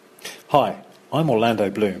Hi, I'm Orlando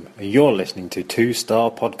Bloom, and you're listening to Two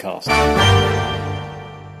Star Podcast.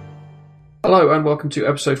 Hello and welcome to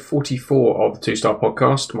episode 44 of the Two Star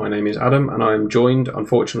Podcast. My name is Adam and I am joined,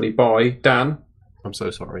 unfortunately, by Dan. I'm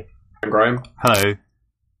so sorry. And Graham. Hello.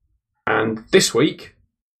 And this week,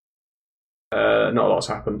 not a lot's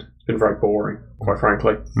happened. It's been very boring, quite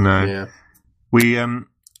frankly. No. Yeah.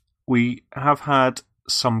 We have had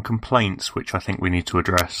some complaints which I think we need to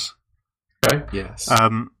address. Okay. Yes.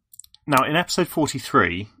 Now, in episode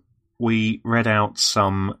 43, we read out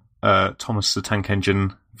some Thomas the Tank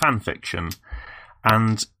Engine fanfiction,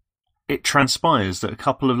 and it transpires that a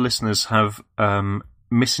couple of listeners have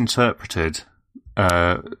misinterpreted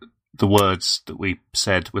the words that we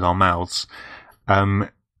said with our mouths, and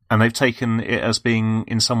they've taken it as being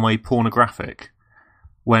in some way pornographic.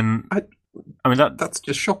 When I mean that's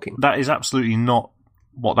just shocking. That is absolutely not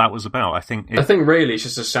what that was about. I think really it's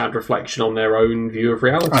just a sad reflection on their own view of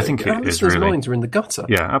reality. I think it is really. Minds are in the gutter.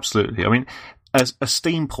 Yeah, absolutely. I mean, as a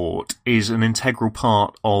steam port is an integral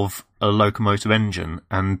part of a locomotive engine,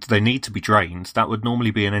 and they need to be drained. That would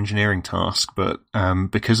normally be an engineering task, but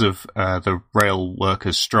because of the rail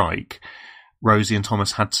workers' strike, Rosie and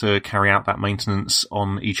Thomas had to carry out that maintenance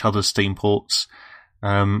on each other's steam ports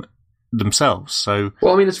themselves. So,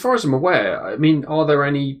 well, I mean, as far as I'm aware, are there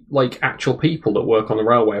any actual people that work on the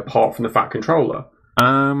railway apart from the Fat Controller?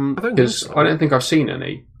 Because I don't think I've seen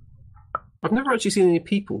any. I've never actually seen any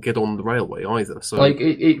people get on the railway either. So,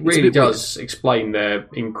 it really does explain their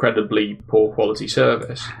incredibly poor quality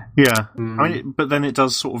service. Yeah, I mean, but then it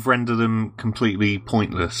does sort of render them completely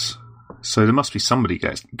pointless. So there must be somebody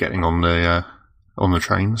getting on the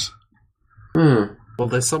trains. Well,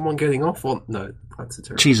 there's someone getting off on. No, that's a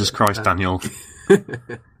terrible. Jesus Christ, Daniel.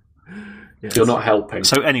 Yes. You're not helping.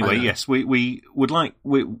 So anyway, yes, we would like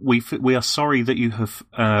we are sorry that you have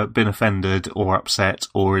been offended or upset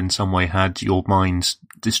or in some way had your minds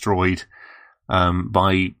destroyed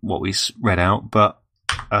by what we read out, but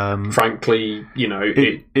frankly,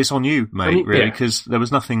 it's on you, mate. Really, because there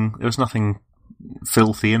was nothing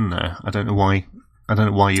filthy in there. I don't know why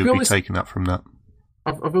you'd be taking that from that.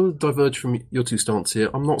 I've really diverged from your two stance here.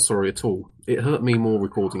 I'm not sorry at all. It hurt me more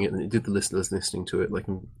recording it than it did the listeners listening to it. They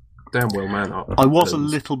can damn well man up. I was a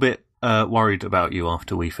little bit worried about you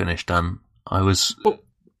after we finished, Dan. I was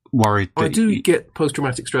worried that I do get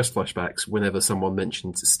post-traumatic stress flashbacks whenever someone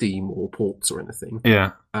mentions steam or ports or anything.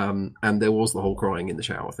 Yeah. And there was the whole crying in the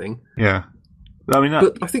shower thing. Yeah. I mean,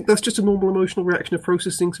 but I think that's just a normal emotional reaction of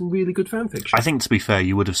processing some really good fanfiction. I think, to be fair,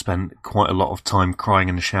 you would have spent quite a lot of time crying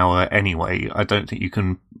in the shower anyway. I don't think you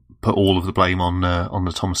can put all of the blame on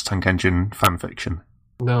the Thomas Tank Engine fanfiction.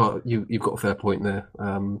 No, you've got a fair point there.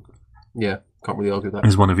 Yeah, can't really argue that.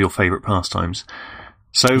 It's one of your favourite pastimes.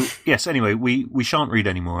 So, yes, anyway, we shan't read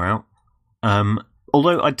any more out.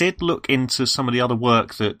 Although I did look into some of the other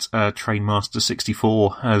work that Trainmaster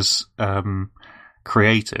 64 has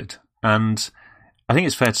created, and I think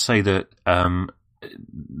it's fair to say that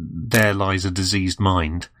there lies a diseased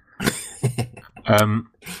mind.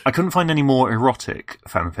 I couldn't find any more erotic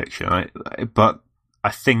fanfiction, but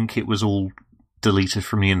I think it was all deleted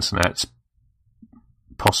from the internet,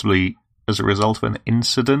 possibly as a result of an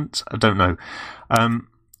incident. I don't know.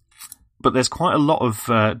 But there's quite a lot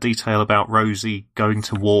of detail about Rosie going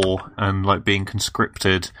to war and being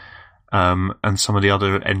conscripted, and some of the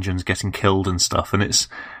other engines getting killed and stuff, and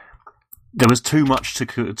there was too much to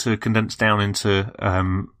condense down into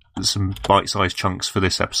some bite-sized chunks for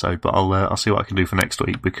this episode, but I'll see what I can do for next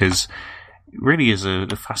week, because it really is a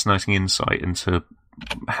fascinating insight into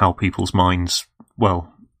how people's minds,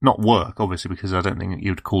 well, not work, obviously, because I don't think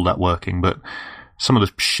you'd call that working, but some of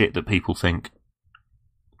the shit that people think.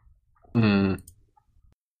 Okay,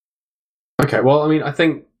 well, I mean, I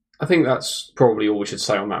think that's probably all we should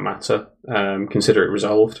say on that matter. Consider it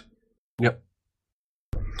resolved. Yep.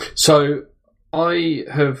 So, I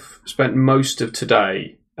have spent most of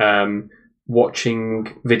today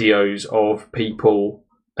watching videos of people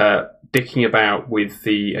dicking about with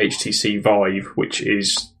the HTC Vive, which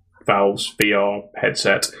is Valve's VR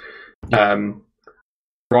headset.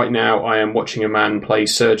 Right now, I am watching a man play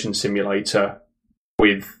Surgeon Simulator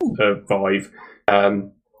with a Vive,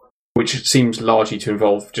 which seems largely to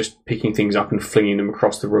involve just picking things up and flinging them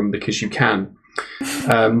across the room because you can.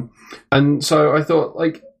 And so I thought,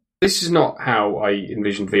 this is not how I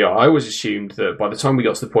envisioned VR. I always assumed that by the time we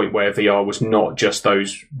got to the point where VR was not just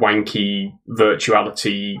those wanky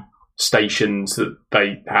virtuality stations that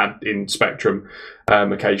they had in Spectrum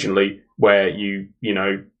occasionally, where you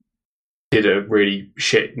did a really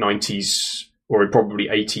shit 90s or a probably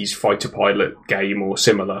 80s fighter pilot game or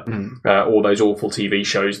similar, all those awful TV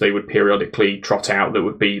shows they would periodically trot out that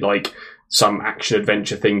would be like some action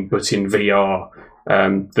adventure thing but in VR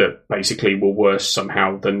that basically were worse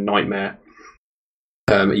somehow than Nightmare,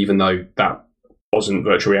 even though that wasn't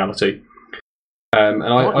virtual reality. And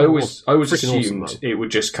I always assumed awesome, it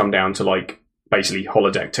would just come down to like basically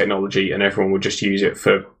holodeck technology and everyone would just use it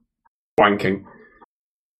for wanking.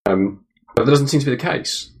 But that doesn't seem to be the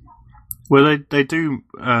case. Well, they do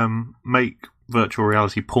make virtual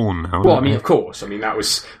reality porn now. Well, I mean, of course. I mean, that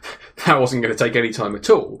wasn't going to take any time at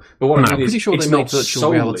all. But what I mean I'm is, pretty sure it's they not made virtual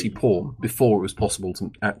solely reality porn before it was possible to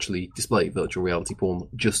actually display virtual reality porn,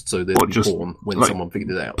 just so there'd be just porn when like someone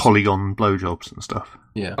figured it out. polygon blowjobs and stuff.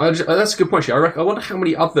 Yeah. That's a good point. Actually. I wonder how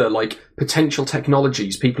many other like potential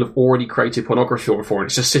technologies people have already created pornography for, and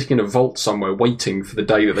it's just sitting in a vault somewhere waiting for the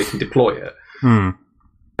day that they can deploy it.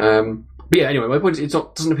 But yeah, anyway, my point is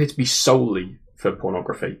it doesn't appear to be solely for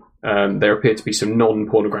pornography. There appear to be some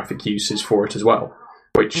non-pornographic uses for it as well.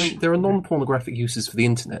 Which I mean, there are non-pornographic uses for the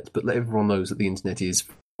internet, but everyone knows that the internet is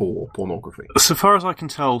for pornography. So far as I can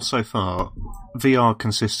tell so far, VR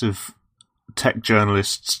consists of tech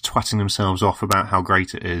journalists twatting themselves off about how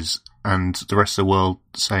great it is, and the rest of the world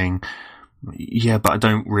saying, yeah, but I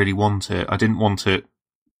don't really want it. I didn't want it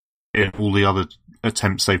in all the other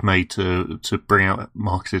attempts they've made to bring out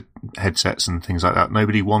marketed headsets and things like that.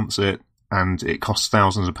 Nobody wants it, and it costs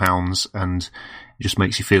thousands of pounds, and it just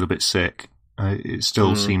makes you feel a bit sick. It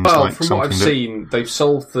still seems like from something what I've seen, they've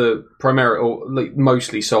solved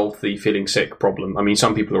mostly solved the feeling sick problem. I mean,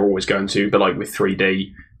 some people are always going to, but like with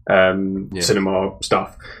 3D cinema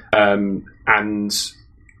stuff, and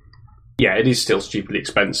yeah, it is still stupidly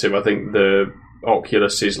expensive. I think the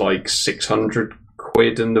Oculus is like £600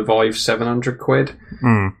 and the Vive £700,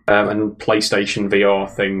 and PlayStation VR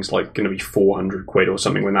things like going to be £400 or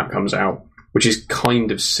something when that comes out, which is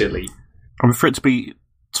kind of silly. I mean, for it to be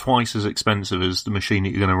twice as expensive as the machine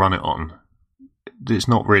that you're going to run it on, it's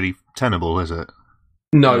not really tenable, is it?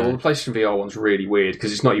 No, well, the PlayStation VR one's really weird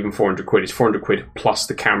because it's not even £400. It's £400 plus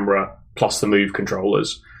the camera plus the Move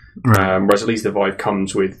controllers. Right. Whereas at least the Vive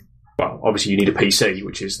comes with, well, obviously you need a PC,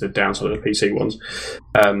 which is the downside of the PC ones,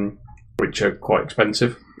 which are quite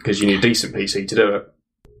expensive because you need a decent PC to do it.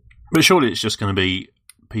 But surely it's just going to be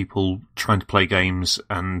people trying to play games,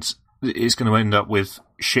 and it's going to end up with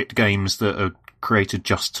shit games that are created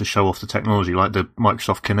just to show off the technology, like the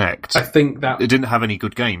Microsoft Kinect. I think that it didn't have any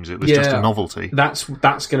good games. It was just a novelty. That's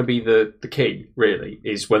going to be the key, really,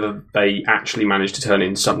 is whether they actually manage to turn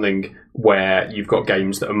in something where you've got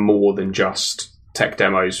games that are more than just tech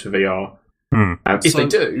demos for VR. If they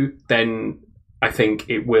do, then I think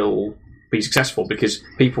it will be successful because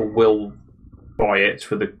people will buy it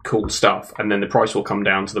for the cool stuff, and then the price will come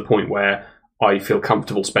down to the point where I feel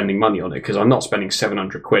comfortable spending money on it because I'm not spending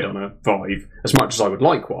 £700 on a Vive. As much as I would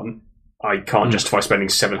like one, I can't justify spending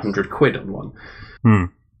 £700 on one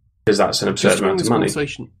because that's an absurd amount of money.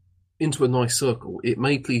 Conversation into a nice circle, it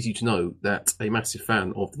may please you to know that a massive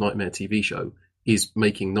fan of the Nightmare TV show is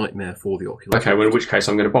making Nightmare for the Oculus. Okay, well, in which case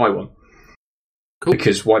I'm going to buy one. Cool.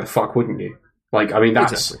 Because why the fuck wouldn't you? Like, I mean,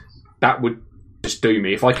 that would just do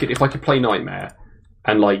me if I could play Nightmare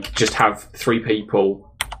and like just have 3 people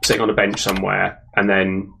sitting on a bench somewhere, and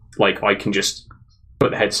then like I can just put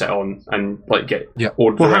the headset on and like get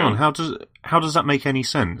ordered. Well, around. hang on. How does that make any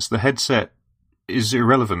sense? The headset is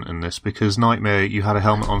irrelevant in this because Nightmare, you had a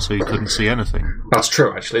helmet on so you couldn't see anything. That's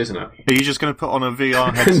true, actually, isn't it? Are you just going to put on a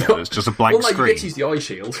VR headset that's just a blank screen? You get to use the eye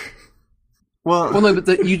shield. Well, no,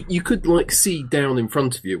 but you could like see down in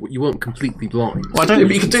front of you. You weren't completely blind. Well, but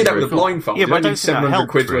you can do that with a blindfold. Yeah, but I don't need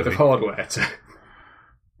 £700 worth of hardware to.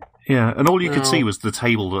 Yeah, and all you could see was the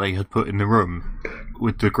table that they had put in the room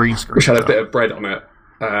with the green screen. Which had a bit of bread on it,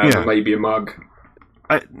 and maybe a mug.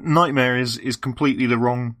 Nightmare is completely the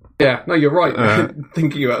wrong. Yeah, no, you're right.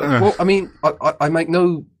 Thinking about that. Well, I mean, I make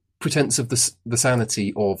no pretense of the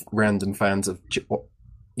sanity of random fans of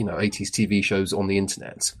 80s TV shows on the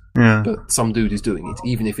internet. Yeah, but some dude is doing it,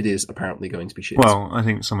 even if it is apparently going to be shit. Well, I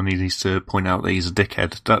think someone needs to point out that he's a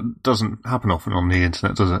dickhead. That doesn't happen often on the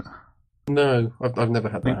internet, does it? No, I've never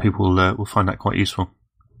had that. I think people will find that quite useful.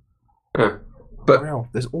 But wow,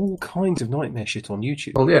 there's all kinds of Nightmare shit on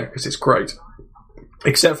YouTube. Well, yeah, because it's great.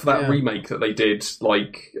 Except for that remake that they did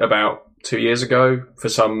like about 2 years ago for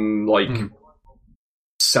some like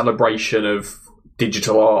celebration of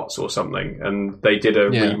digital arts or something, and they did a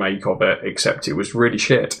remake of it, except it was really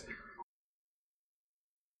shit.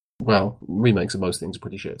 Well, remakes of most things are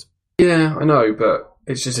pretty shit. Yeah, I know, but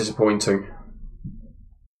it's just disappointing.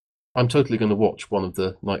 I'm totally going to watch one of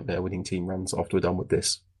the Nightmare winning team runs after we're done with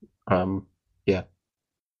this. One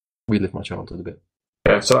relive my childhood a bit.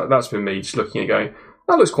 Yeah, so that's been me just looking at it going,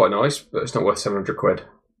 that looks quite nice, but it's not worth 700 quid.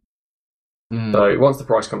 Mm. So once the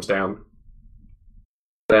price comes down,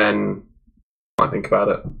 then I think about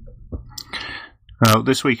it.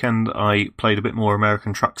 This weekend I played a bit more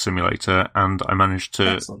American Truck Simulator, and I managed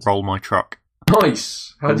to Excellent. roll my truck.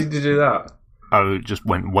 Nice! How did you do that? I just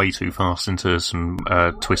went way too fast into some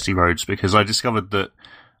twisty roads because I discovered that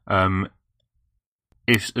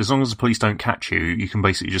as long as the police don't catch you, you can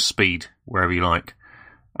basically just speed wherever you like.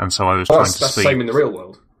 And so I was trying to That's speed. the same in the real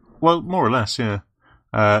world. Well, more or less, yeah.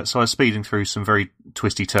 So I was speeding through some very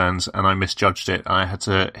twisty turns, and I misjudged it. I had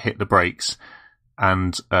to hit the brakes,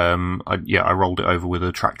 and I rolled it over with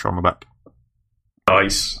a tractor on the back.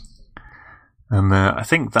 Nice. And I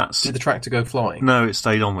think that's... Did the tractor go flying? No, it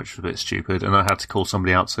stayed on, which was a bit stupid, and I had to call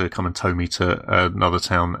somebody out to come and tow me to another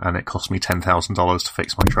town, and it cost me $10,000 to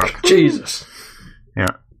fix my truck. Jesus. Yeah.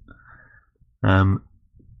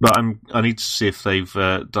 But I need to see if they've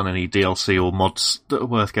done any DLC or mods that are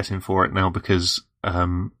worth getting for it now, because...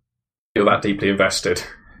 You're that deeply invested.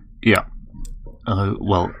 Yeah. I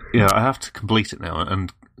have to complete it now,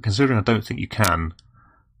 and considering I don't think you can,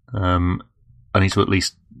 I need to at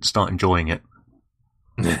least start enjoying it.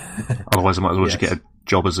 Otherwise, I might as well just get a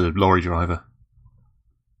job as a lorry driver.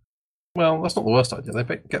 Well, that's not the worst idea.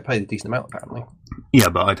 They get paid a decent amount, apparently. Yeah,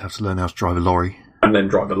 but I'd have to learn how to drive a lorry. And then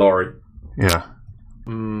drive a lorry. Yeah.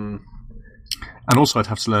 Mm. And also I'd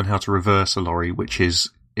have to learn how to reverse a lorry, which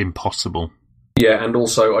is impossible. Yeah, and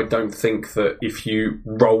also I don't think that if you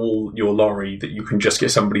roll your lorry that you can just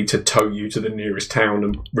get somebody to tow you to the nearest town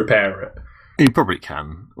and repair it. You probably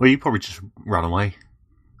can. Well, you probably just run away,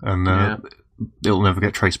 and it'll never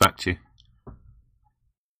get traced back to you.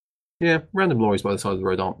 Yeah, random lorries by the side of the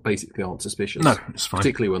road aren't suspicious. No, it's fine.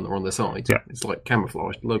 Particularly when they're on their side. Yeah. It's like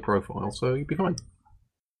camouflage, low profile, so you'd be fine.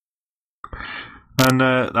 And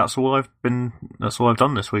that's all I've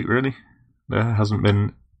done this week, really. There hasn't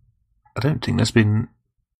been... I don't think there's been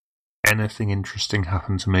anything interesting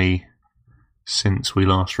happen to me since we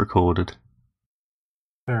last recorded.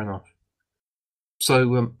 Fair enough.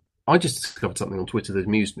 So, I just discovered something on Twitter that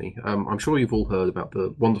amused me. I'm sure you've all heard about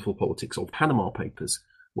the wonderful politics of Panama Papers,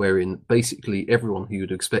 wherein basically everyone who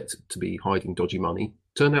you'd expect to be hiding dodgy money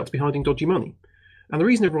turned out to be hiding dodgy money. And the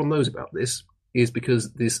reason everyone knows about this is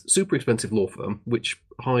because this super expensive law firm, which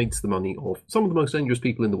hides the money of some of the most dangerous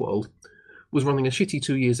people in the world, was running a shitty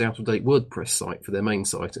 2 years out-of-date WordPress site for their main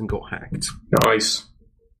site and got hacked. Nice.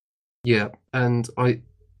 Yeah, and I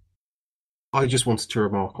just wanted to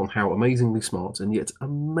remark on how amazingly smart and yet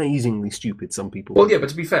amazingly stupid some people Well, are. yeah, but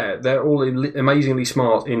to be fair, they're all amazingly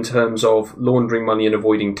smart in terms of laundering money and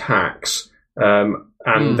avoiding tax,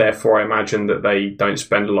 and therefore I imagine that they don't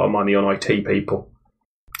spend a lot of money on IT people.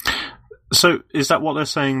 So, is that what they're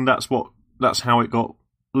saying? That's how it got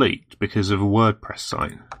leaked, because of a WordPress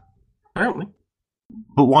site? Apparently.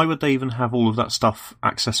 But why would they even have all of that stuff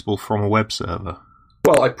accessible from a web server?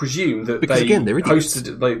 Well, I presume that Because, they again, they're idiots.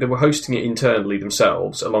 they were hosting it internally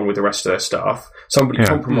themselves, along with the rest of their stuff. Somebody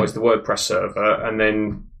compromised the WordPress server and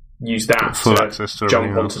then used that Full to access to jump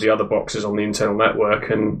everything onto else. the other boxes on the internal network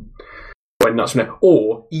and went nuts from there.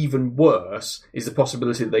 Or, even worse, is the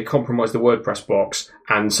possibility that they compromised the WordPress box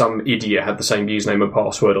and some idiot had the same username and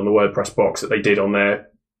password on the WordPress box that they did on their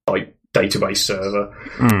database server.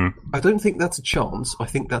 I don't think that's a chance. I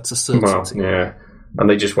think that's a Well, certainty. yeah. And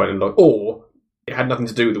they just went and or it had nothing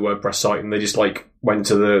to do with the WordPress site and they just went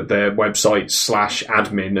to their website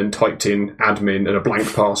 /admin and typed in admin and a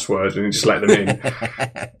blank password and just let them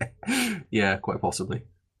in. Yeah, quite possibly.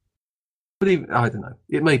 But even, I don't know.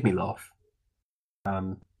 It made me laugh.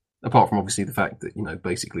 Apart from obviously the fact that,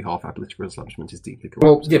 basically half our political establishment is deeply corrupt.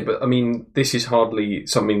 Well, yeah, but I mean, this is hardly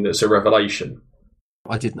something that's a revelation.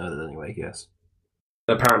 I did know that anyway, yes.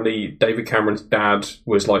 Apparently, David Cameron's dad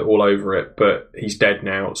was all over it, but he's dead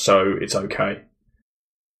now, so it's okay.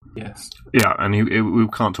 Yes. Yeah, and we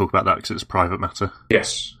can't talk about that because it's a private matter.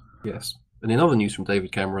 Yes. Yes. And in other news from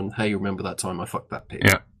David Cameron, hey, remember that time I fucked that pig?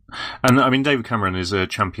 Yeah. And, I mean, David Cameron is a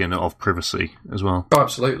champion of privacy as well. Oh,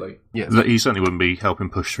 absolutely. Yes. He certainly wouldn't be helping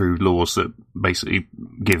push through laws that basically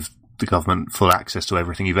give the government full access to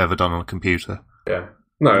everything you've ever done on a computer. Yeah.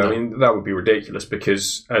 No, I mean, that would be ridiculous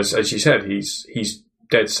because, as you said, he's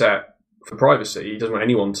dead set for privacy. He doesn't want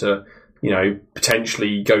anyone to,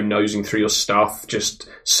 potentially go nosing through your stuff, just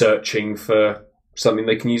searching for something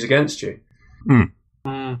they can use against you.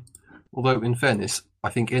 Although, in fairness,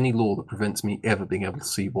 I think any law that prevents me ever being able to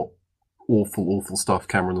see what awful stuff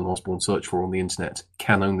Cameron and Osborne search for on the internet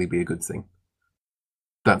can only be a good thing.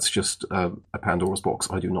 That's just a Pandora's box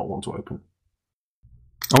I do not want to open.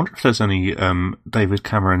 I wonder if there's any David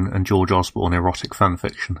Cameron and George Osborne erotic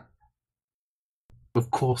fanfiction. Of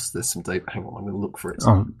course, there's some data. Hang on, I'm going to look for it.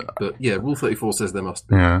 Oh, But yeah, Rule 34 says there must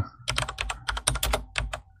be. yeah.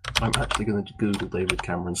 I'm actually going to Google David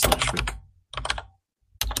Cameron / Rick,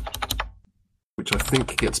 which I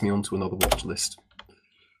think gets me onto another watch list.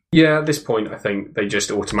 Yeah, at this point, I think they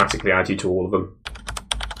just automatically add you to all of them.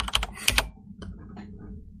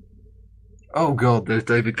 Oh god, there's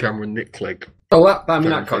David Cameron, Nick Clegg. Oh, that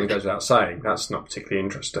kind of goes without saying. That's not particularly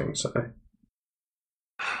interesting.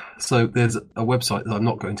 So there's a website that I'm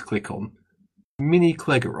not going to click on. Mini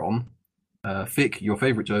Cleggeron. Fic, your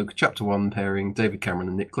favourite joke, Chapter 1, pairing David Cameron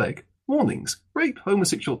and Nick Clegg. Warnings. Rape,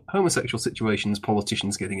 homosexual situations,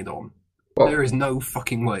 politicians getting it on. Well, there is no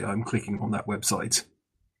fucking way I'm clicking on that website.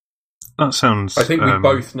 That sounds... I think we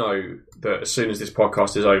both know that as soon as this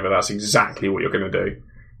podcast is over, that's exactly what you're going to do.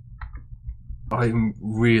 I'm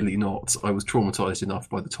really not. I was traumatised enough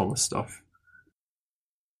by the Thomas stuff.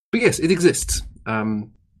 But yes, it exists.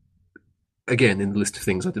 Again, in the list of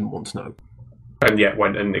things I didn't want to know. And yet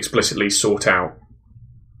went and explicitly sought out.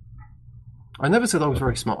 I never said I was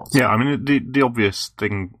very smart. Yeah, I mean, the obvious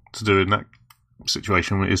thing to do in that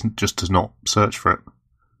situation is just to not search for it.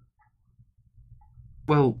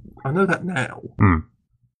 Well, I know that now.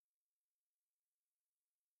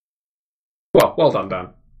 Well done, Dan.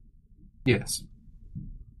 Yes.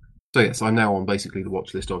 So yes, I'm now on basically the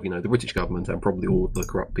watch list of, the British government and probably all of the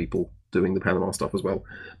corrupt people doing the Panama stuff as well.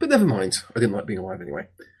 But never mind, I didn't like being alive anyway.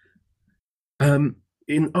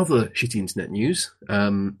 In other shitty internet news,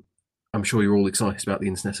 I'm sure you're all excited about the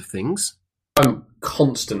Internet of Things. I'm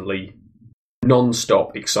constantly,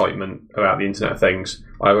 non-stop excitement about the Internet of Things.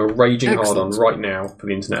 I have a raging hard on right now for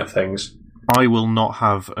the Internet of Things. I will not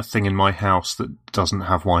have a thing in my house that doesn't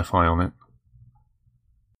have Wi-Fi on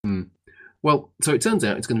it. Well, so it turns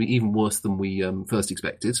out it's going to be even worse than we first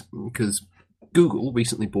expected, because Google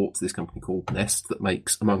recently bought this company called Nest that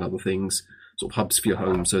makes, among other things, sort of hubs for your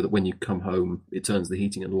home so that when you come home, it turns the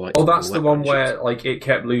heating and lights. Oh, that's the one where it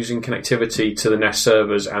kept losing connectivity to the Nest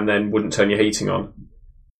servers and then wouldn't turn your heating on?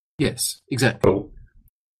 Yes, exactly. Cool.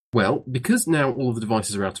 Well, because now all of the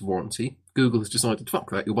devices are out of warranty, Google has decided, fuck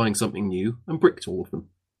that, you're buying something new, and bricked all of them.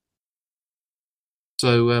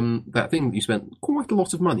 So that thing that you spent quite a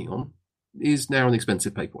lot of money on is now an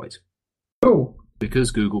expensive paperweight. Oh.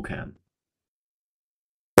 Because Google can.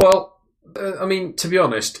 Well, I mean, to be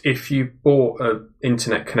honest, if you bought an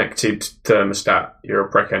internet-connected thermostat, you're a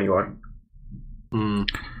prick anyway.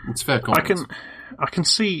 It's fair comment. I can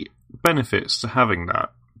see benefits to having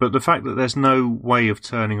that, but the fact that there's no way of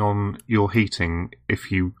turning on your heating if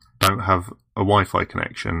you don't have a Wi-Fi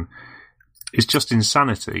connection is just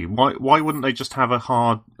insanity. Why wouldn't they just have a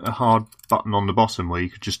hard button on the bottom where you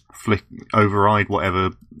could just override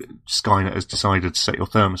whatever Skynet has decided to set your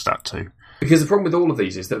thermostat to? Because the problem with all of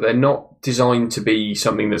these is that they're not designed to be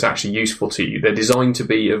something that's actually useful to you. They're designed to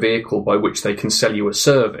be a vehicle by which they can sell you a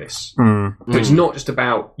service. So it's not just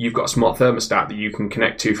about you've got a smart thermostat that you can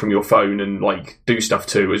connect to from your phone and do stuff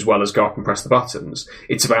to, as well as go up and press the buttons.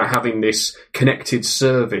 It's about having this connected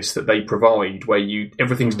service that they provide where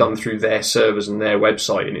everything's done through their servers and their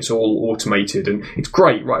website, and it's all automated, and it's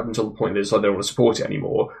great right up until the point that they don't want to support it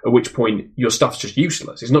anymore, at which point your stuff's just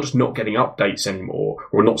useless. It's not just not getting updates anymore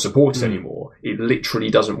or not supported anymore. It literally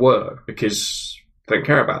doesn't work because they don't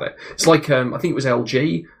care about it. It's like, I think it was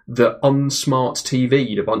LG that unsmart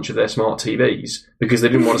TV'd a bunch of their smart TVs because they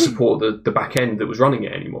didn't want to support the back end that was running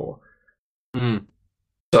it anymore.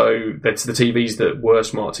 So that's the TVs that were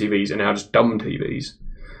smart TVs are now just dumb TVs.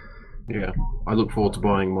 Yeah, I look forward to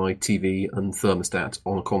buying my TV and thermostat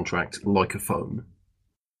on a contract like a phone.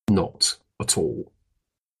 Not at all.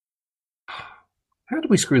 How do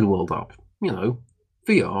we screw the world up?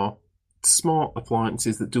 VR, smart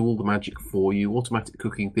appliances that do all the magic for you, automatic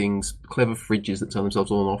cooking things, clever fridges that turn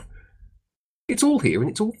themselves on and off. It's all here and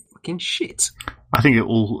it's all fucking shit. I think it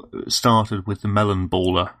all started with the melon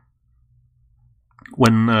baller.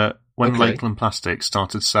 When Lakeland Plastic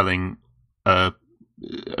started selling a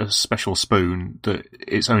special spoon that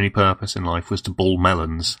its only purpose in life was to ball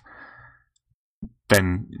melons,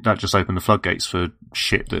 then that just opened the floodgates for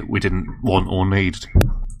shit that we didn't want or need.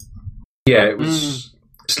 Yeah, it was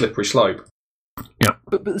slippery slope. Yeah.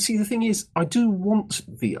 But see, the thing is, I do want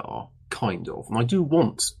VR, kind of, and I do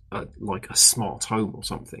want a smart home or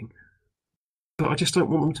something, but I just don't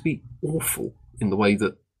want them to be awful in the way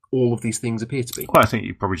that all of these things appear to be. Well, I think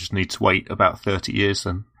you probably just need to wait about 30 years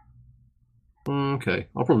then. Okay,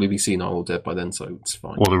 I'll probably be senile or dead by then, so it's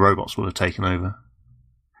fine. Or the robots will have taken over.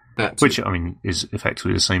 Which, I mean, is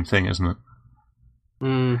effectively the same thing, isn't it?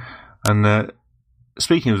 And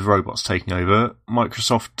speaking of robots taking over,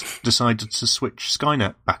 Microsoft decided to switch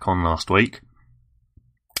Skynet back on last week.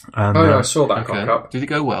 And, I saw that cock up. Did it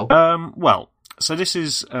go well? Well, so this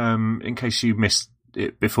is, in case you missed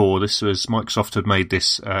it before, this was Microsoft had made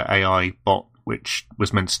this AI bot which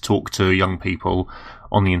was meant to talk to young people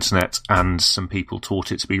on the internet, and some people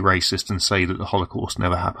taught it to be racist and say that the Holocaust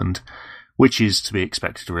never happened, which is to be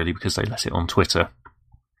expected really because they let it on Twitter.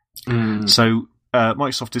 So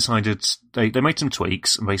Microsoft decided they made some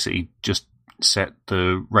tweaks and basically just set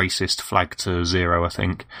the racist flag to 0, I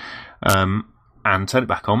think, and turn it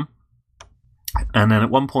back on. And then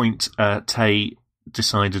at one point, Tay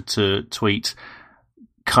decided to tweet,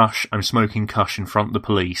 "Kush, I'm smoking kush in front of the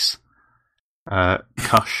police."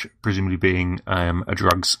 Kush presumably being a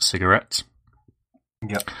drugs cigarette.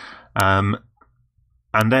 Yep. And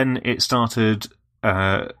then it started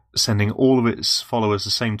sending all of its followers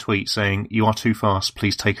the same tweet saying, "You are too fast,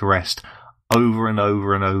 please take a rest," over and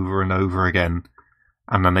over and over and over again.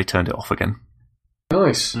 And then they turned it off again.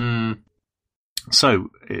 Nice. So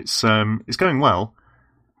it's going well.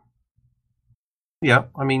 Yeah,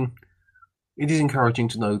 I mean, it is encouraging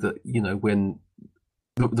to know that, when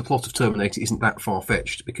the plot of Terminator isn't that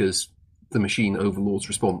far-fetched, because the machine overlord's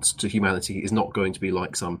response to humanity is not going to be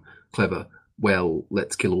like some clever, well,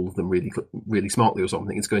 let's kill all of them really, really smartly or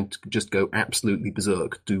something. It's going to just go absolutely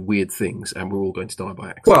berserk, do weird things, and we're all going to die by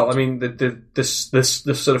accident. Well, I mean, the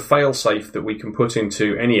sort of fail-safe that we can put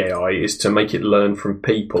into any AI is to make it learn from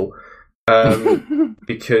people.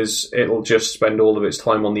 Because it'll just spend all of its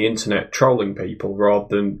time on the internet trolling people rather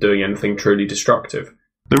than doing anything truly destructive.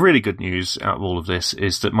 The really good news out of all of this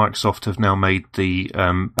is that Microsoft have now made the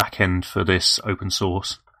back end for this open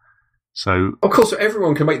source. So, of course,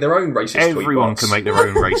 everyone can make their own racist Everyone tweetbots. can make their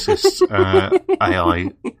own racist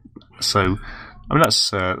AI. So, I mean,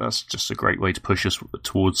 that's just a great way to push us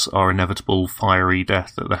towards our inevitable fiery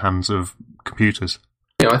death at the hands of computers.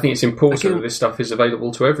 Yeah, I think it's important that this stuff is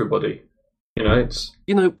available to everybody.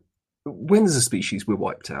 When as a species we're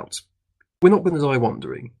wiped out, we're not going to die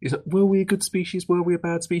wondering, were we a good species, were we a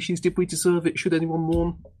bad species, did we deserve it, should anyone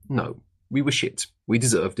mourn? No, we were shit. We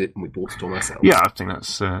deserved it, and we brought it on ourselves. Yeah, I think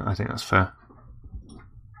that's fair.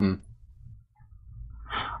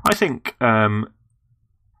 I think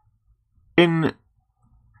in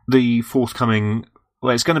the forthcoming,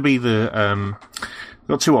 it's going to be we've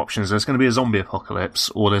got two options. There's going to be a zombie apocalypse,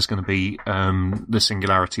 or there's going to be the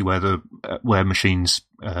singularity where machines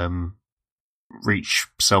reach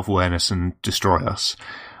self-awareness and destroy us.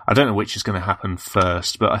 I don't know which is going to happen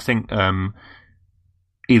first, but I think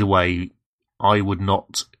either way, I would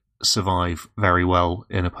not survive very well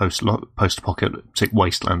in a post-apocalyptic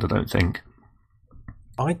wasteland, I don't think.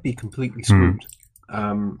 I'd be completely screwed,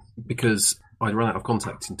 because I'd run out of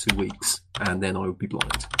contact in 2 weeks, and then I would be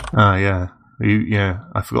blind. Yeah.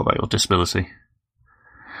 I forgot about your disability.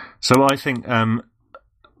 So I think I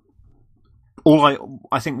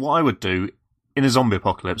think what I would do in a zombie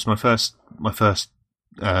apocalypse, my first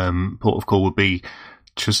port of call would be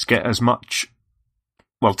just get as much,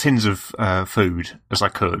 tins of food as I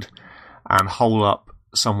could, and hole up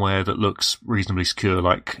somewhere that looks reasonably secure.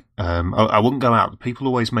 Like I wouldn't go out. People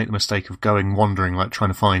always make the mistake of going wandering, like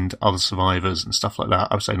trying to find other survivors and stuff like that.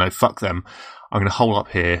 I would say no, fuck them. I'm going to hole up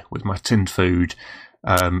here with my tinned food,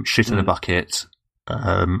 shit in a bucket,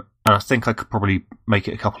 and I think I could probably make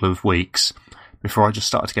it a couple of weeks before I just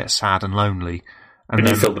started to get sad and lonely. And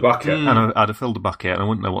then you filled the bucket. And I'd have filled the bucket, and I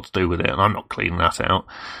wouldn't know what to do with it, and I'm not cleaning that out.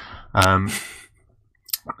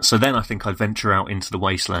 So then I think I'd venture out into the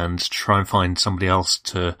wasteland, try and find somebody else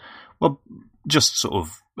to, just sort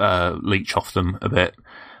of leech off them a bit.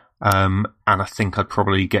 And I think I'd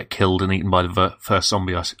probably get killed and eaten by the first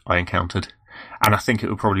zombie I encountered. And I think it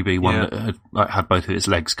would probably be one that had both of its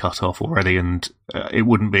legs cut off already, and it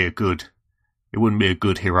wouldn't be a good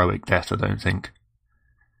heroic death, I don't think.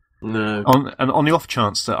 No. On the off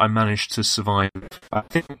chance that I managed to survive, I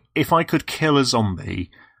think if I could kill a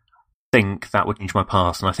zombie, I think that would change my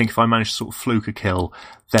past. And I think if I managed to sort of fluke a kill,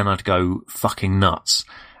 then I'd go fucking nuts,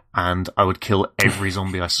 and I would kill every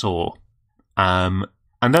zombie I saw. And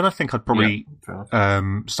then I think I'd probably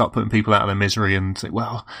start putting people out of their misery and think,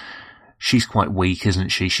 well, she's quite weak, isn't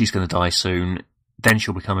she? She's going to die soon. Then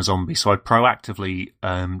she'll become a zombie. So I'd proactively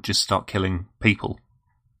just start killing people.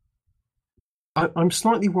 I'm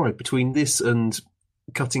slightly worried between this and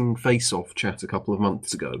cutting Face Off chat a couple of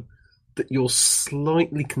months ago that you're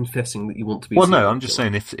slightly confessing that you want to be. Well, no, I'm just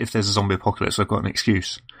saying if there's a zombie apocalypse, I've got an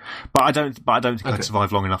excuse. But I don't think I'd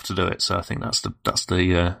survive long enough to do it. So I think that's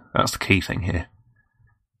the key thing here.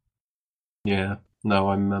 Yeah. No,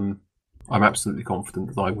 I'm absolutely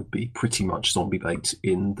confident that I would be pretty much zombie bait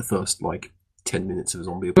in the first 10 minutes of a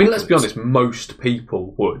zombie apocalypse. I mean, let's be honest, most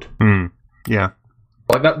people would. Yeah.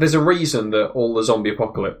 Like that, there's a reason that all the zombie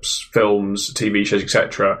apocalypse films, TV shows,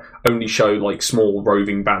 etc., only show like small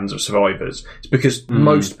roving bands of survivors. It's because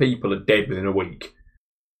most people are dead within a week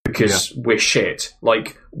because we're shit.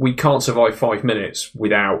 Like we can't survive 5 minutes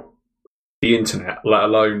without the internet, let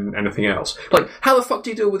alone anything else. Like, how the fuck do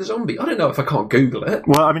you deal with a zombie? I don't know if I can't Google it.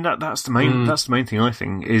 Well, I mean that's the main thing I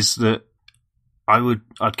think is that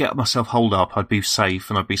I'd get myself holed up, I'd be safe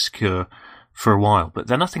and I'd be secure for a while, but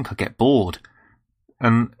then I think I'd get bored.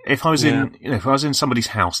 And if I was if I was in somebody's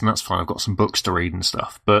house, and that's fine, I've got some books to read and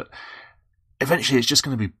stuff, but eventually it's just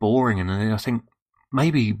going to be boring, and I think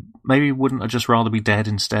maybe wouldn't I just rather be dead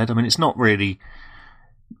instead? I mean, it's not really.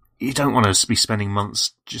 You don't want to be spending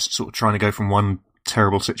months just sort of trying to go from one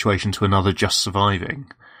terrible situation to another just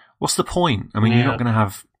surviving. What's the point? I mean, you're not going to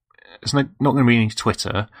have. It's not going to be any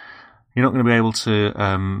Twitter. You're not going to be able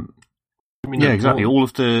to. Exactly. All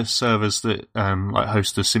of the servers that like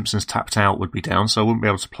host the Simpsons Tapped Out would be down, so I wouldn't be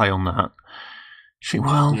able to play on that. You think,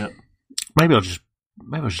 maybe I'll just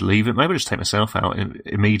leave it. Maybe I'll just take myself out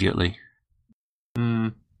immediately.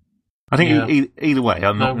 I think either way,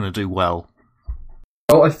 I'm not going to do well.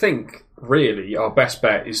 Well, I think really our best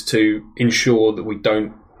bet is to ensure that we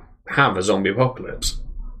don't have a zombie apocalypse.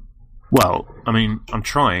 Well, I mean, I'm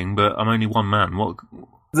trying, but I'm only one man. What?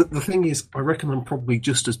 The thing is, I reckon I'm probably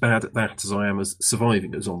just as bad at that as I am as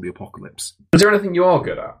surviving a zombie apocalypse. Is there anything you are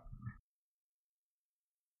good at?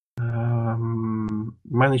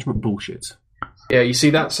 Management bullshit. Yeah, you see,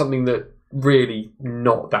 that's something that really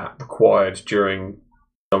not that required during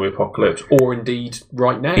zombie apocalypse, or indeed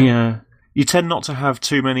right now. Yeah. You tend not to have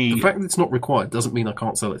too many... The fact that it's not required doesn't mean I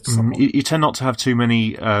can't sell it to someone. You tend not to have too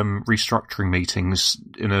many restructuring meetings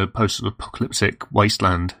in a post-apocalyptic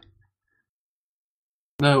wasteland.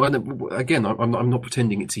 No, and again, I'm not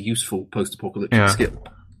pretending it's a useful post-apocalyptic skill.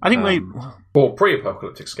 I think or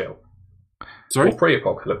pre-apocalyptic skill. Sorry? Or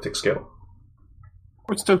pre-apocalyptic skill.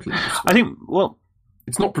 It's totally useful. I think,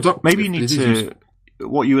 it's not productive. Maybe you need to...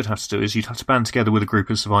 What you would have to do is you'd have to band together with a group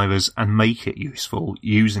of survivors and make it useful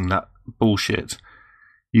using that bullshit.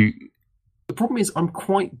 The problem is I'm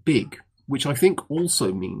quite big, which I think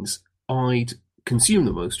also means I'd consume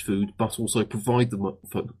the most food, but also provide the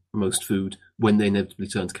most food when they inevitably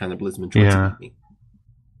turn to cannibalism and try to eat me.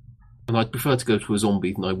 And I'd prefer to go to a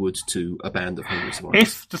zombie than I would to a band of hungry survivors.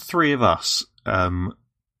 If the three of us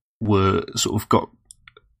were sort of got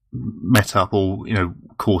met up or,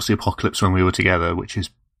 caused the apocalypse when we were together, which is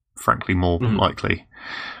frankly more likely,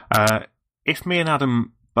 if me and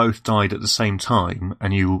Adam both died at the same time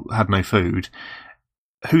and you had no food,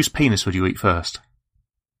 whose penis would you eat first?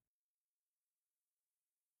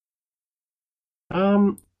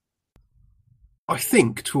 I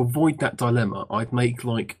think to avoid that dilemma, I'd make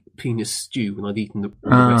like penis stew and I'd eat the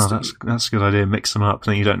rest of it. That's a good idea. Mix them up,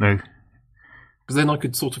 then you don't know. Because then I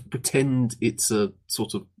could sort of pretend it's a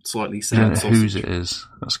sort of slightly sad sausage. Whose it is.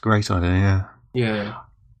 That's a great idea, yeah.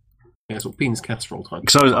 Yeah, sort of penis casserole type.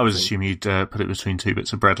 Because I was assuming you'd put it between two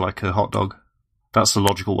bits of bread like a hot dog. That's the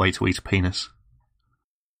logical way to eat a penis.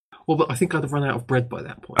 Well, but I think I'd have run out of bread by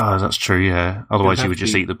that point. Oh, that's true, yeah. Otherwise you would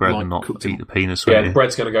just eat the bread and not eat the penis. Yeah, the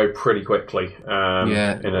bread's going to go pretty quickly in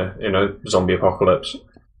a zombie apocalypse.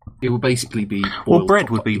 It would basically be... Well, bread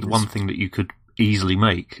would be the one thing that you could easily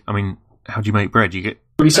make. I mean, how do you make bread? You get...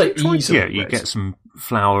 When you say easily... Yeah, you get some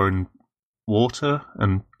flour and water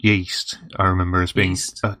and yeast, I remember, as being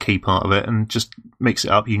a key part of it, and just mix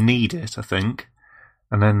it up. You knead it, I think.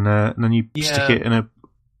 And then you stick it in a...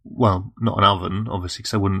 Well, not an oven, obviously,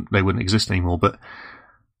 because they wouldn't exist anymore. But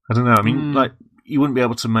I don't know. I mean, like you wouldn't be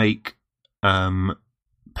able to make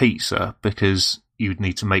pizza because you'd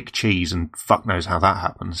need to make cheese, and fuck knows how that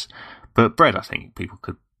happens. But bread, I think people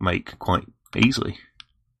could make quite easily.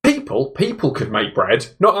 People could make bread,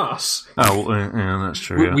 not us. Oh, yeah, that's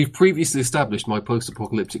true. Yeah. We've previously established my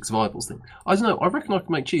post-apocalyptic survivals thing. I don't know. I reckon I could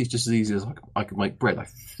make cheese just as easy as I could make bread. I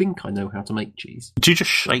think I know how to make cheese. Do you just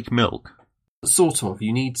shake milk? Sort of.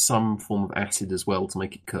 You need some form of acid as well to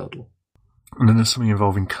make it curdle. And then there's something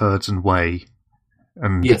involving curds and whey.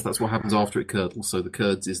 And yes, that's what happens after it curdles. So the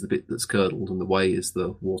curds is the bit that's curdled, and the whey is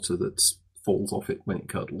the water that falls off it when it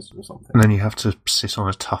curdles or something. And then you have to sit on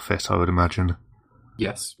a tuffet, I would imagine.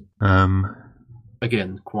 Yes.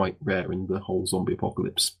 Again, quite rare in the whole zombie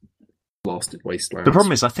apocalypse blasted wasteland. The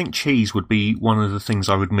problem is, I think cheese would be one of the things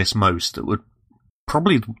I would miss most. That would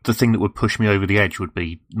probably the thing that would push me over the edge would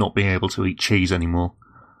be not being able to eat cheese anymore.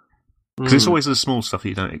 Because it's always the small stuff that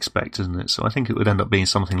you don't expect, isn't it? So I think it would end up being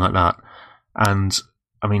something like that. And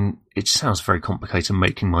I mean, it sounds very complicated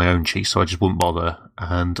making my own cheese, so I just wouldn't bother,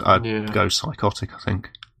 and I'd go psychotic, I think.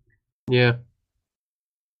 Yeah.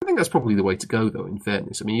 I think that's probably the way to go, though, in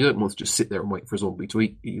fairness. I mean, you don't want to just sit there and wait for a zombie to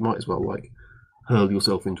eat you. You might as well, hurl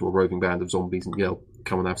yourself into a roving band of zombies and yell,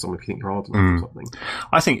 come and have some if you think you're hard enough or something.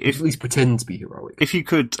 I think if at least pretend to be heroic. If you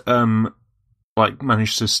could,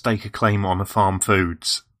 manage to stake a claim on a farm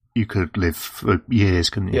foods, you could live for years,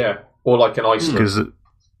 couldn't you? Yeah, or like an Iceland.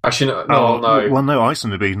 Actually, no. Well, no,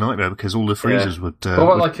 Iceland would be a nightmare because all the freezers would.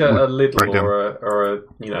 Or like a Lidl or a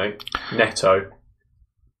Netto.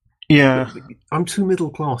 Yeah, I'm too middle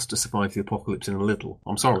class to survive the apocalypse in a Lidl.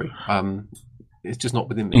 I'm sorry. It's just not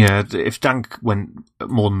within me. Yeah, if Dan went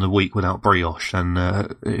more than a week without brioche, then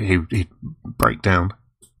he'd break down.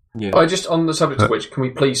 Yeah. On the subject of which, can we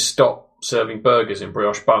please stop serving burgers in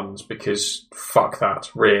brioche buns? Because fuck that,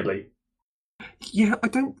 really. Yeah,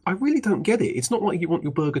 I really don't get it. It's not like you want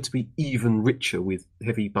your burger to be even richer with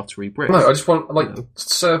heavy buttery bread. No, I just want,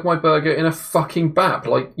 serve my burger in a fucking bap,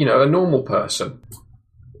 like, a normal person.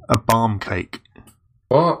 A barm cake.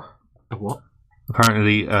 What? A what?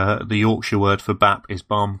 Apparently, the Yorkshire word for bap is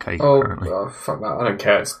barm cake. Oh, apparently. Fuck that. I don't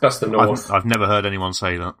care. That's the north. I've never heard anyone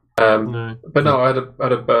say that. No. But no, I had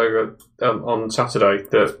a burger on Saturday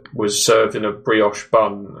that was served in a brioche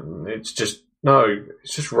bun, and it's just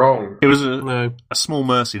wrong. It was a small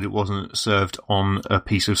mercy that wasn't served on a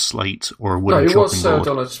piece of slate or a wooden chopping board. No, it was served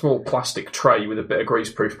on a small plastic tray with a bit of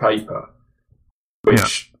greaseproof paper,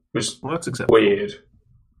 which was weird.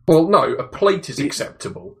 Well, no, a plate is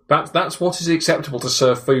acceptable. That's what is acceptable to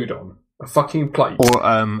serve food on. A fucking plate. Or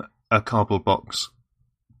a cardboard box.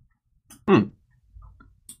 I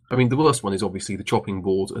mean, the worst one is obviously the chopping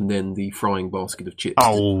board and then the frying basket of chips.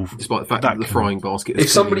 Oh, despite the fact that the frying basket. If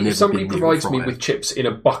somebody provides me with chips in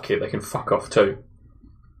a bucket, they can fuck off too.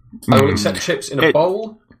 I will accept chips in a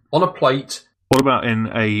bowl, on a plate. What about in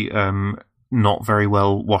a not very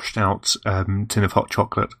well washed out tin of hot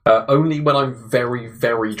chocolate? Only when I'm very,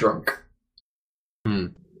 very drunk.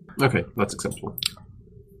 Okay, that's acceptable.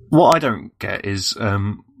 What I don't get is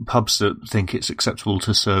pubs that think it's acceptable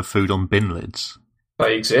to serve food on bin lids.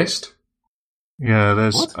 They exist. Yeah,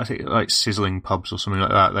 there's I think like Sizzling pubs or something like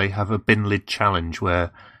that. They have a bin lid challenge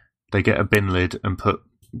where they get a bin lid and put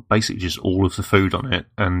basically just all of the food on it,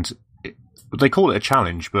 and they call it a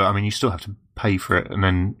challenge. But I mean, you still have to pay for it and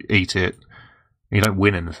then eat it. You don't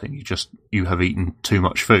win anything. You have eaten too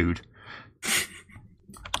much food.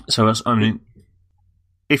 So it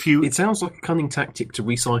sounds like a cunning tactic to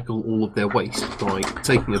recycle all of their waste by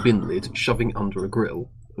taking a bin lid, shoving it under a grill,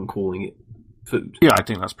 and calling it food. Yeah, I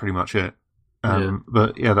think that's pretty much it.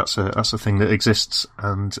 But yeah, that's a thing that exists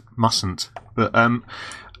and mustn't. But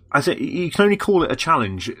I think you can only call it a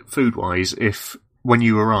challenge food-wise if, when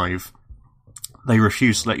you arrive, they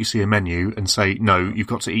refuse to let you see a menu and say, no, you've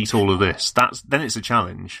got to eat all of this. Then it's a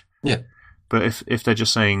challenge. Yeah. But if they're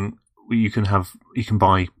just saying you can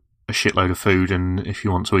buy a shitload of food, and if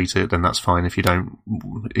you want to eat it, then that's fine. If you don't,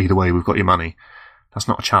 either way, we've got your money. That's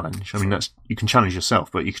not a challenge. I mean, you can challenge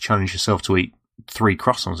yourself, but you can challenge yourself to eat 3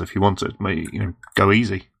 croissants if you wanted. Go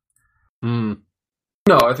easy. No,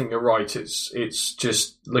 I think you're right. It's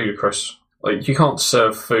just ludicrous. Like, you can't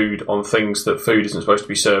serve food on things that food isn't supposed to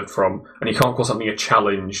be served from, and you can't call something a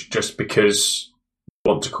challenge just because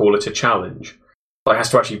you want to call it a challenge. Like, it has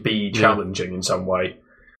to actually be challenging in some way.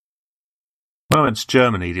 When I went to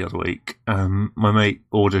Germany the other week, my mate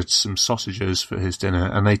ordered some sausages for his dinner,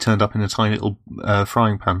 and they turned up in a tiny little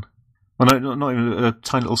frying pan. Well, no, not even a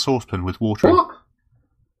tiny little saucepan with water in. What?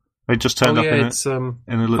 They just turned up in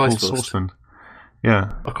a little saucepan.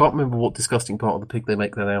 Yeah. I can't remember what disgusting part of the pig they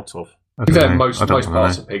make that out of. Most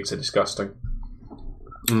parts of pigs are disgusting.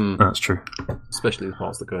 That's true. Especially the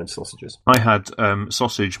parts that go into sausages. I had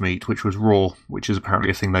sausage meat, which was raw, which is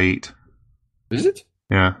apparently a thing they eat. Is it?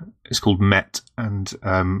 Yeah, it's called Met, and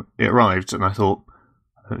it arrived, and I thought,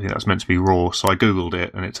 I don't think that's meant to be raw, so I googled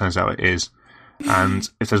it, and it turns out it is. And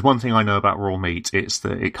if there's one thing I know about raw meat, it's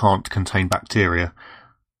that it can't contain bacteria.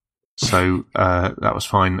 So that was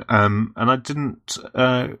fine, and I didn't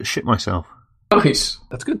shit myself. Nice,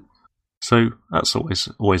 that's good. So that's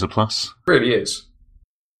always a plus. It really is.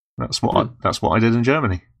 That's what I did in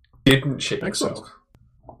Germany. Didn't shit yourself.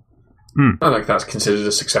 I think that's considered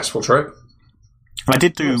a successful trip. I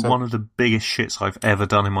did do one of the biggest shits I've ever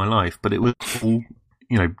done in my life, but it was all,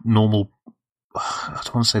 normal. I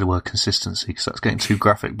don't want to say the word consistency because that's getting too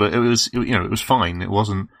graphic, but it was fine. It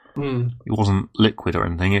wasn't liquid or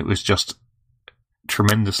anything. It was just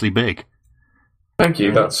tremendously big. Thank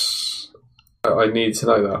you. I need to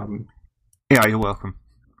know that. Yeah, you're welcome.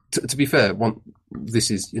 To be fair,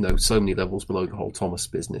 this is so many levels below the whole Thomas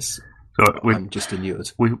business. So I'm just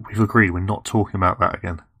inured. We've agreed we're not talking about that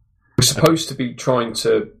again. We're supposed to be trying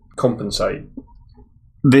to compensate.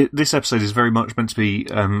 This episode is very much meant to be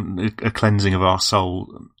a cleansing of our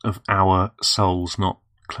souls, not.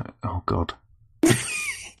 Oh God.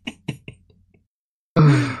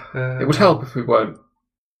 It would help if we weren't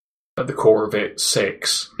at the core of it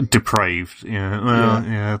 6. Depraved. Yeah. Well,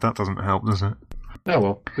 yeah, that doesn't help, does it? Oh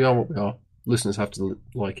well, we are what we are. Listeners have to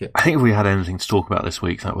like it. I think if we had anything to talk about this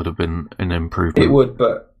week, that would have been an improvement. It would,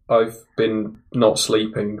 but I've been not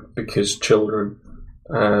sleeping because children,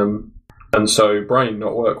 and so brain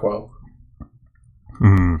not work well.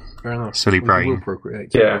 Fair enough. Silly brain. Will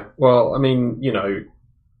procreate. Yeah, well, I mean,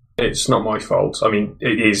 it's not my fault. I mean,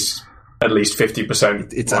 it is at least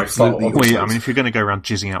 50% It's my absolutely fault. Well, yeah, I mean, if you're going to go around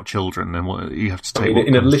jizzing out children, then what you have to take.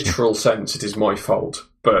 In a literal sense, it is my fault,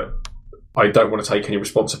 but I don't want to take any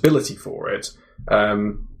responsibility for it.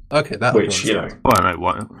 Okay, that Which, Well,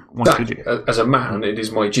 no, why should you? as a man, it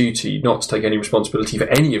is my duty not to take any responsibility for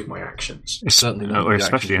any of my actions. It's certainly not. Or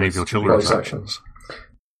especially any of your children's Well, actions.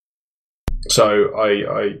 So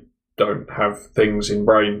I don't have things in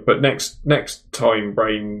brain, but next time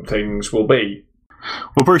brain things will be.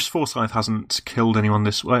 Well, Bruce Forsyth hasn't killed anyone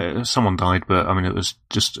this way. Someone died, but I mean, it was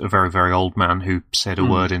just a very, very old man who said a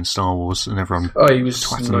word in Star Wars, and everyone He was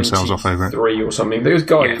twatted themselves off over it. 93 or something. There was a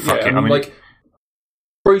guy. Yeah, fuck it. I mean, like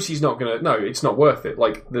Bruce, he's not gonna. No, it's not worth it.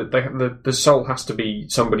 Like the soul has to be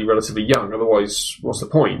somebody relatively young. Otherwise, what's the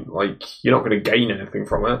point? Like you're not going to gain anything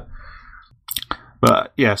from it.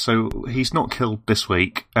 But yeah, so he's not killed this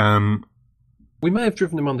week. We may have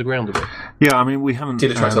driven him underground a bit. Yeah, I mean, we haven't. Did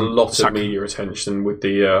attract a lot of media attention with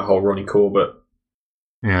the whole Ronnie Corbett.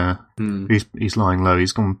 Yeah, he's lying low.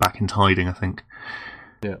 He's gone back into hiding, I think.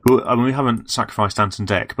 Yeah, but, I mean, we haven't sacrificed Anton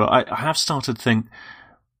Deck, but I have started to think,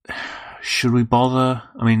 should we bother?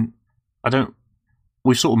 I mean,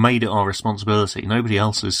 we've sort of made it our responsibility. Nobody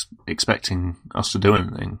else is expecting us to do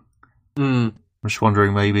anything. I'm just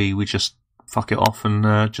wondering, maybe we just fuck it off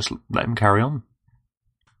and just let him carry on.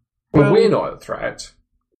 Well, we're not a threat.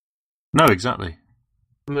 No, exactly.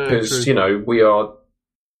 Because, we are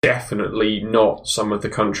definitely not some of the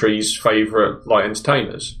country's favourite light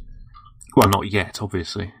entertainers. Well, not yet,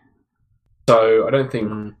 obviously. So I don't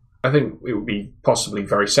think... I think it would be possibly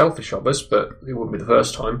very selfish of us, but it wouldn't be the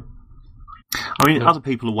first time. I mean, other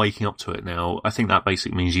people are waking up to it now. I think that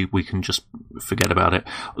basically means we can just forget about it.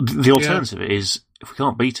 The alternative is, if we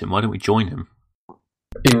can't beat him, why don't we join him?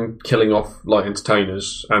 In killing off light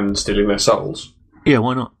entertainers and stealing their souls? Yeah,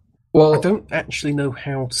 why not? Well, I don't actually know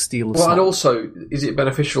how to steal a soul. soul. And also, is it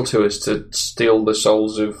beneficial to us to steal the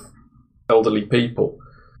souls of elderly people?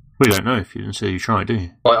 We don't know until you try, do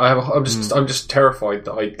you? I'm just terrified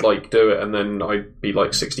that I'd do it and then I'd be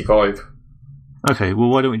 65. Okay, well,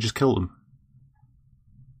 why don't we just kill them?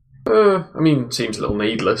 I mean, it seems a little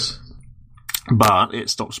needless. But it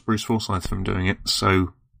stops Bruce Forsyth from doing it,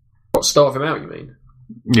 so... What, starve him out, you mean?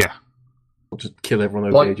 Yeah. Or just kill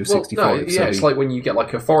everyone over the age of 65. No, yeah, it's like when you get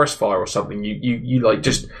a forest fire or something, you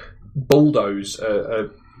just bulldoze a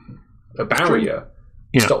barrier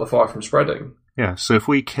to stop the fire from spreading. Yeah, so if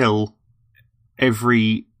we kill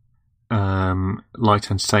every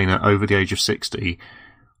light entertainer over the age of 60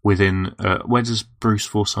 within... where does Bruce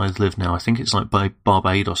Forsyth live now? I think it's by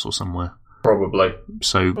Barbados or somewhere. Probably.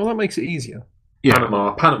 So... Well, that makes it easier. Yeah.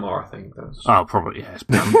 Panama, I think. Oh, probably, yeah. It's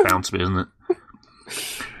bound to be, isn't it?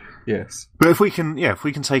 Yes. But if we can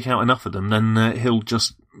take out enough of them, then he'll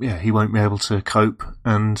just... Yeah, he won't be able to cope,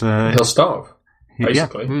 and... he'll starve,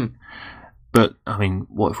 basically. Yeah. But, I mean,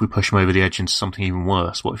 what if we push him over the edge into something even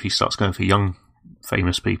worse? What if he starts going for young,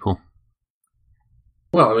 famous people?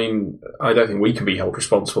 Well, I mean, I don't think we can be held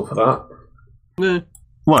responsible for that. No.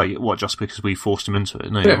 Well, what, just because we forced him into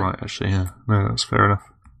it? No, you're right, actually, yeah. No, that's fair enough.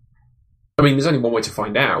 I mean, there's only one way to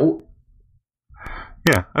find out.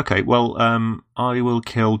 Yeah, okay, well, I will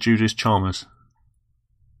kill Judith Chalmers.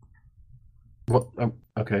 What?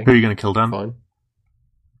 Okay. Who are you going to kill, Dan?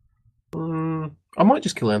 Fine. I might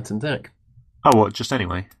just kill Anton Deck. Oh, what, just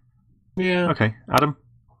anyway? Yeah. Okay, Adam?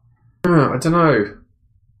 I don't know.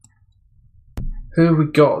 Who have we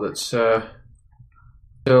got that's still...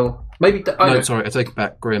 Maybe... Sorry, I take it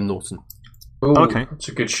back. Graham Norton. Ooh, okay. That's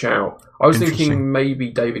a good shout. I was thinking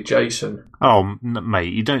maybe David Jason. Oh,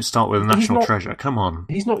 mate, you don't start with a national treasure. Come on.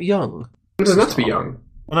 He's not young. He doesn't have to be young.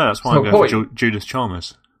 Well, no, that's why I'm going for Judith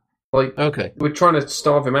Chalmers. Okay. We're trying to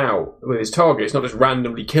starve him out with his target. It's not just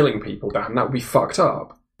randomly killing people, Dan. That would be fucked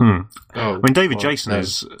up. Oh, I mean, David Jason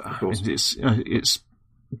is... It's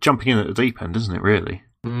jumping in at the deep end, isn't it, really?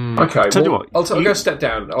 Okay, Tell you what, I'll go step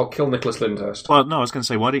down. I'll kill Nicholas Lyndhurst. Well, no, I was going to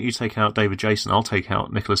say, why don't you take out David Jason? I'll take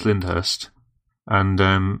out Nicholas Lyndhurst. And,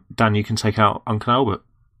 Dan, you can take out Uncle Albert.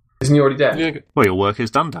 Isn't he already dead? Yeah. Well, your work is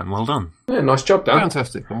done, Dan. Well done. Yeah, nice job, Dan.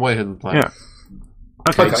 Fantastic. I'm way ahead of the plan. Yeah.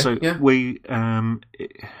 Okay, so we... Dan,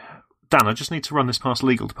 I just need to run this past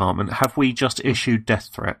legal department. Have we just issued death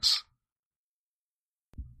threats?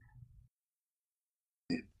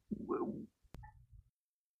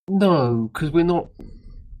 No, because we're not...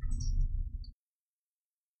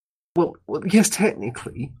 Well, yes,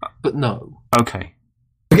 technically, but no. Okay.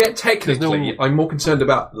 Forget technically, I'm more concerned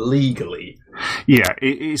about legally. Yeah,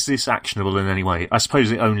 is this actionable in any way? I suppose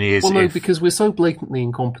it only is. Well, no, because we're so blatantly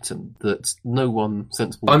incompetent that no one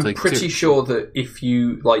sensible will take it I'm pretty seriously. sure that if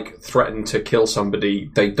you threaten to kill somebody,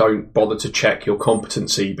 they don't bother to check your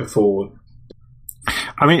competency before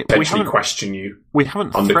potentially question you. We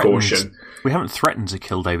haven't under caution. We haven't threatened to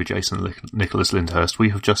kill David Jason and Nicholas Lyndhurst.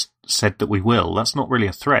 We have just said that we will. That's not really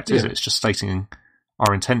a threat, is it? It's just stating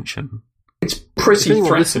our intention. It's pretty if anyone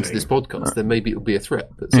threatening. listens to this podcast, then maybe it'll be a threat.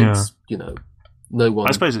 But since no one,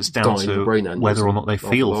 I suppose it's down to whether or not they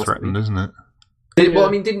feel threatened, isn't it? Well, I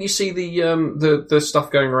mean, didn't you see the stuff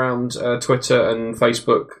going around Twitter and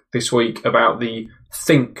Facebook this week about the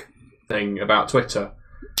Think thing about Twitter?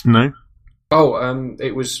 No. Oh,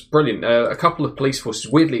 it was brilliant. A couple of police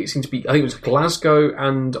forces. Weirdly, it seemed to be. I think it was Glasgow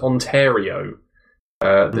and Ontario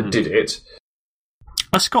that did it.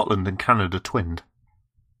 Are Scotland and Canada twinned?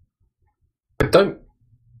 I don't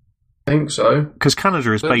think so. Because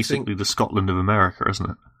Canada is basically the Scotland of America, isn't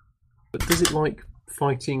it? But does it like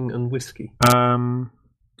fighting and whiskey?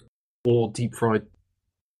 Or deep fried?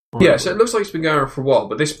 Yeah, so it looks like it's been going on for a while,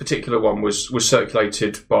 but this particular one was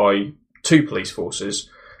circulated by two police forces,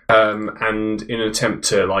 and in an attempt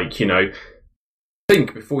to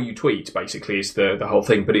think before you tweet, basically, is the whole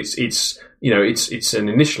thing. But it's an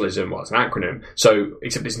initialism, well, it's an acronym. So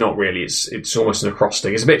except it's not really. It's almost an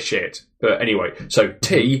acrostic. It's a bit shit. But anyway, so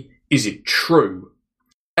T, is it true?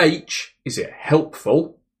 H, is it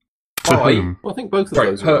helpful? To I, whom? Well, I think both of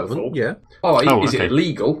very those are hurtful. relevant. Yeah. I, is it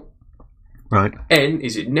illegal? Right. N,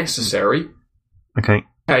 is it necessary? Okay.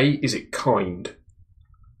 K, is it kind?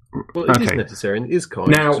 Well, it is necessary and it is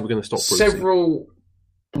kind. Now, so we're going to stop several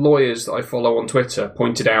lawyers that I follow on Twitter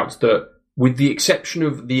pointed out that, with the exception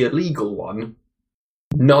of the illegal one,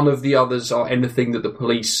 none of the others are anything that the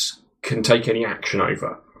police can take any action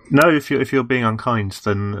over. No, if you're being unkind,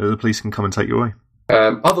 then the police can come and take you away.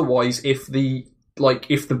 Otherwise, if the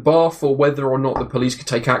bar for whether or not the police could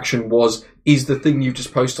take action is the thing you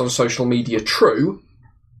just post on social media true,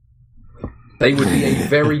 they would be a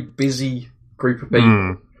very busy group of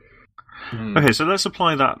people. Okay, so let's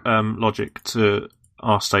apply that logic to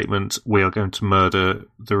our statement, we are going to murder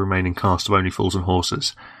the remaining cast of Only Fools and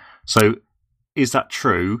Horses. So, is that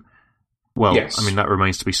true? Well, yes. I mean, that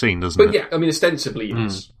remains to be seen, doesn't it? But yeah, I mean, ostensibly it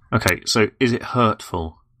is. Okay, so is it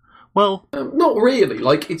hurtful? Well... not really.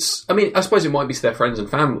 I suppose it might be to their friends and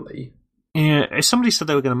family. Yeah, if somebody said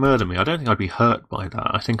they were going to murder me, I don't think I'd be hurt by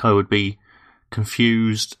that. I think I would be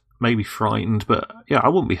confused, maybe frightened, but yeah, I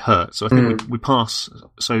wouldn't be hurt. So I think we pass.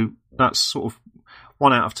 So that's sort of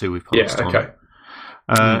 1 out of 2 we've passed on. Yeah,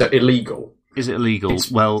 okay. Illegal. Is it illegal?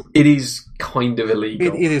 It is kind of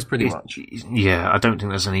illegal. It is pretty much. Yeah, I don't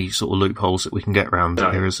think there's any sort of loopholes that we can get around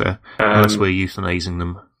here, is there? Unless we're euthanizing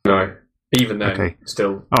them. No. Even then,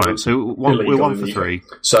 still. All right, so we're 1 for 3.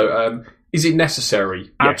 So, is it necessary?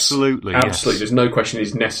 Yes. Absolutely. Absolutely. Yes. There's no question it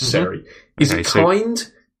is necessary. Is it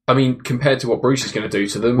kind? I mean, compared to what Bruce is going to do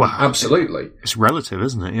to them, well, absolutely. It's relative,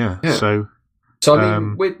 isn't it? Yeah. So I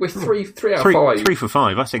mean, we're 3 out of 5. 3 for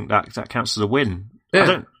 5. I think that counts as a win.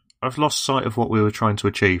 Yeah. I've lost sight of what we were trying to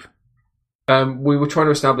achieve. We were trying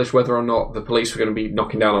to establish whether or not the police were going to be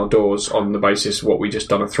knocking down our doors on the basis of what we just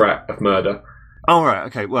done a threat of murder. Oh, right,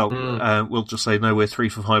 okay. Well, we'll just say, no, we're 3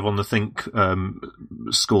 for 5 on the Think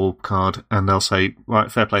scorecard, and they'll say,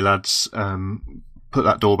 right, fair play, lads, put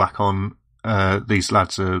that door back on. These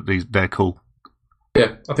lads they're cool.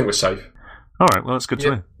 Yeah, I think we're safe. All right, well, that's good to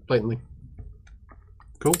know. Blatantly.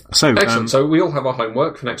 Cool. So, excellent. So we all have our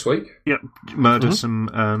homework for next week. Yep, murder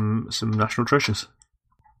some national treasures.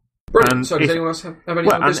 Brilliant. So does anyone else have any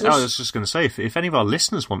other business? I was just going to say, if any of our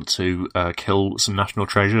listeners want to kill some national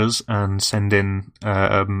treasures and send in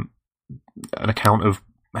an account of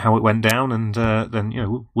how it went down, and then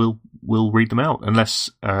we'll read them out,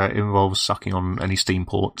 unless it involves sucking on any steam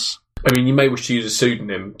ports. I mean, you may wish to use a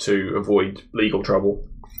pseudonym to avoid legal trouble.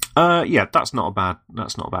 Yeah, that's not a bad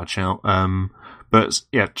shout. But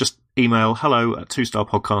yeah, just email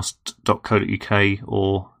hello@twostarpodcast.co.uk,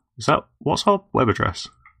 or what's our web address?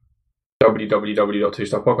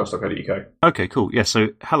 www.twostarpodcast.co.uk. Okay, cool. Yeah, so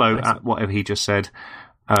hello at whatever he just said,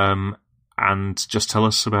 and just tell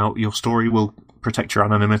us about your story. We'll protect your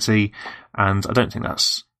anonymity, and I don't think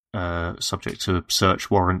that's subject to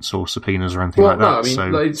search warrants or subpoenas or anything Well, like that. no, I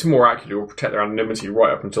mean, so it's more accurate or protect their anonymity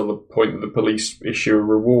right up until the point that the police issue a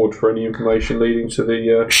reward for any information leading to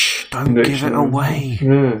the. shh, don't give it away.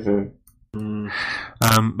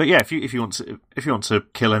 But yeah, if you want to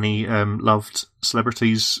kill any loved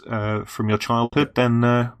celebrities from your childhood,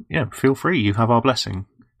 then feel free. You have our blessing.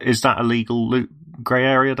 Is that a legal grey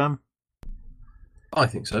area, Dan? I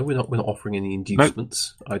think so. We're not offering any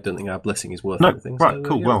inducements. I don't think our blessing is worth No, anything. right, so,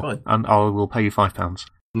 cool. yeah, Well, fine. and I will pay you £5.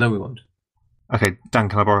 No, we won't. Okay, Dan,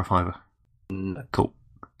 can I borrow £5? No. Cool.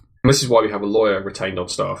 And this is why we have a lawyer retained on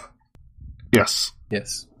staff. Yes.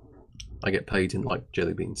 Yes, I get paid in like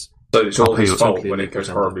jelly beans. So it's all I'll pay his you fault totally when it goes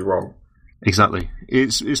legal horribly wrong. Exactly.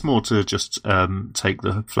 It's more to just take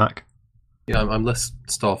the flak. Yeah, I'm less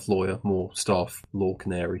staff lawyer, more staff law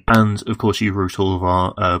canary. And, of course, you route all of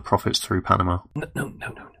our profits through Panama. No.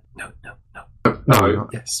 No,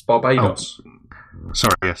 Yes. Barbados.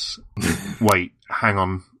 Sorry, yes. Wait, hang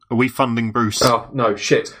on. Are we funding Bruce? Oh, no,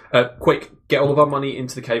 shit. Quick, get all of our money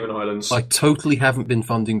into the Cayman Islands. I totally haven't been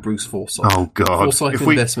funding Bruce Forsyth. Oh, God. Forsyth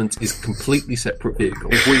Investment is a completely separate vehicle.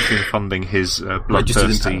 If we've been funding his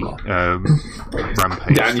Registered in bloodthirsty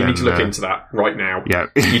rampage, Dan, you need to then, look into that right now. Yeah.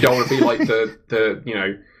 You don't want to be like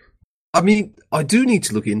the I mean, I do need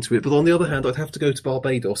to look into it, but on the other hand, I'd have to go to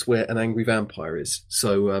Barbados where an angry vampire is.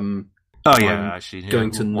 So, Oh, yeah, I'm actually.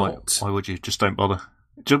 going to why, not. Why would you? Just don't bother.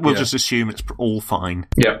 We'll just assume it's all fine.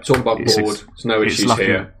 Yeah, it's all above board. It's- There's no It's issues lucky,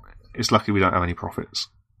 here. it's lucky we don't have any profits.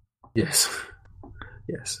 yes.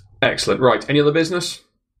 Yes. Excellent. Right, any other business?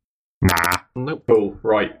 Nah. Nope. Cool.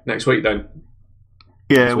 Right, next week then.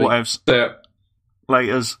 Yeah, Sweet. whatevs. See ya.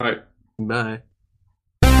 Laters. Right. Bye.